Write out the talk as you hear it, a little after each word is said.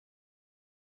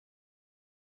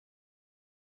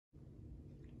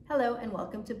Hello and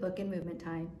welcome to Book and Movement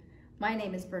Time. My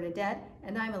name is Bernadette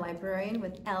and I'm a librarian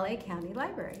with LA County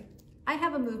Library. I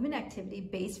have a movement activity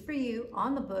based for you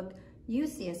on the book You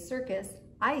See a Circus,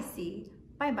 I See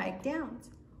by Mike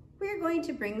Downs. We are going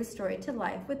to bring the story to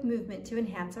life with movement to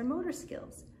enhance our motor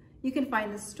skills. You can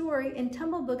find the story in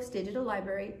Tumble Books Digital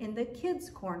Library in the Kids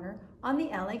Corner on the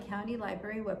LA County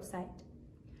Library website.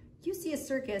 You See a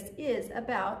Circus is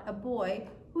about a boy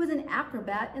who is an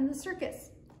acrobat in the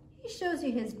circus. He shows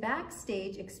you his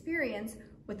backstage experience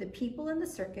with the people in the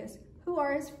circus who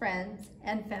are his friends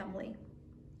and family.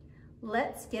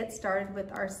 Let's get started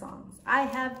with our songs. I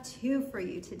have two for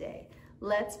you today.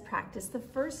 Let's practice the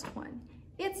first one.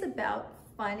 It's about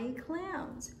funny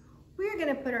clowns. We're going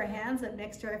to put our hands up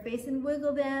next to our face and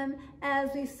wiggle them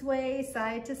as we sway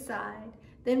side to side.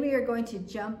 Then we are going to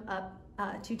jump up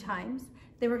 2 times.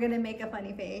 Then we're going to make a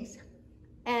funny face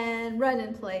and run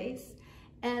in place.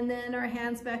 And then our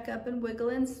hands back up and wiggle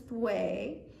and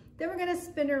sway. Then we're going to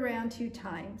spin around 2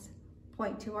 times.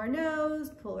 Point to our nose,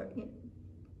 pull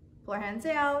our hands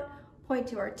out, point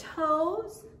to our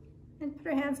toes, and put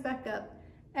our hands back up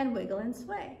and wiggle and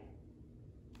sway.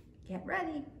 Get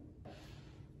ready.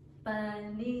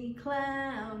 Funny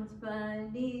clowns,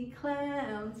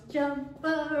 jump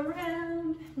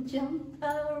around,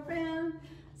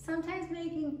 sometimes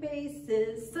making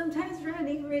faces, sometimes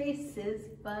running races.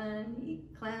 Funny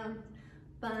clown,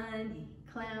 funny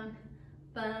clown,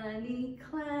 funny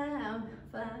clown,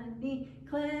 funny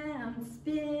clown.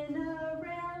 Spin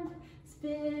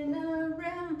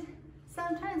around,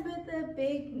 sometimes with a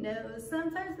big nose,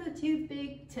 sometimes with 2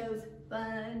 big toes.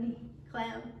 Funny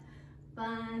clown,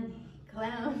 funny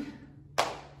clown.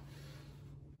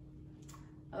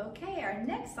 Okay, our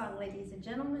next song, ladies and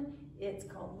gentlemen, it's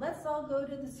called Let's All Go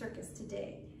to the Circus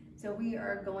Today. So we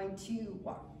are going to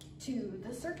walk to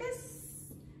the circus,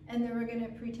 and then we're going to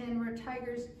pretend we're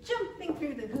tigers jumping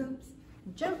through the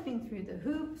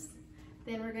hoops.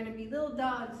 Then we're going to be little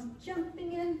dogs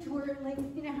jumping and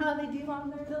twirling, you know how they do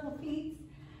on their little feet.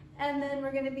 And then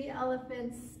we're going to be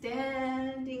elephants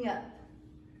standing up.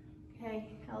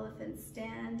 Okay, elephants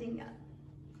standing up.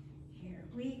 Here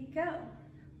we go.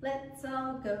 Let's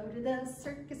all go to the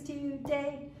circus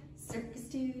today. Circus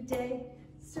today,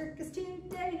 circus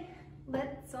today.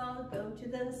 Let's all go to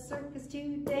the circus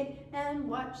today and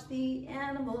watch the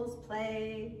animals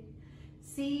play.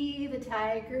 See the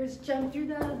tigers jump through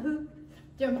the hoop,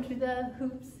 jump through the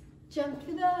hoops, jump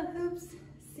through the hoops.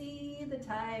 See the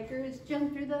tigers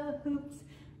jump through the hoops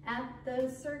at the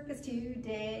circus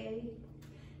today.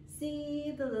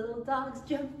 See the little dogs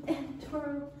jump and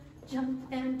twirl, jump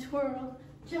and twirl,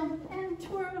 jump and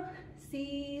twirl.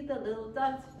 See the little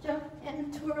dogs jump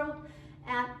and twirl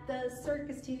at the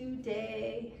circus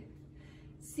today.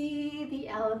 See the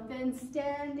elephants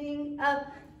standing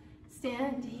up,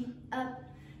 standing up,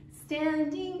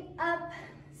 standing up.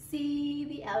 See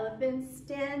the elephants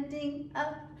standing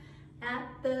up at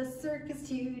the circus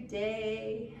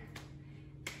today.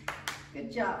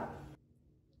 Good job.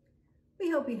 We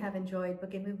hope you have enjoyed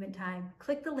Book and Movement Time.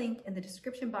 Click the link in the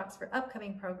description box for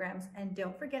upcoming programs, and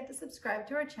don't forget to subscribe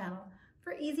to our channel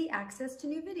for easy access to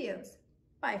new videos.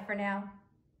 Bye for now.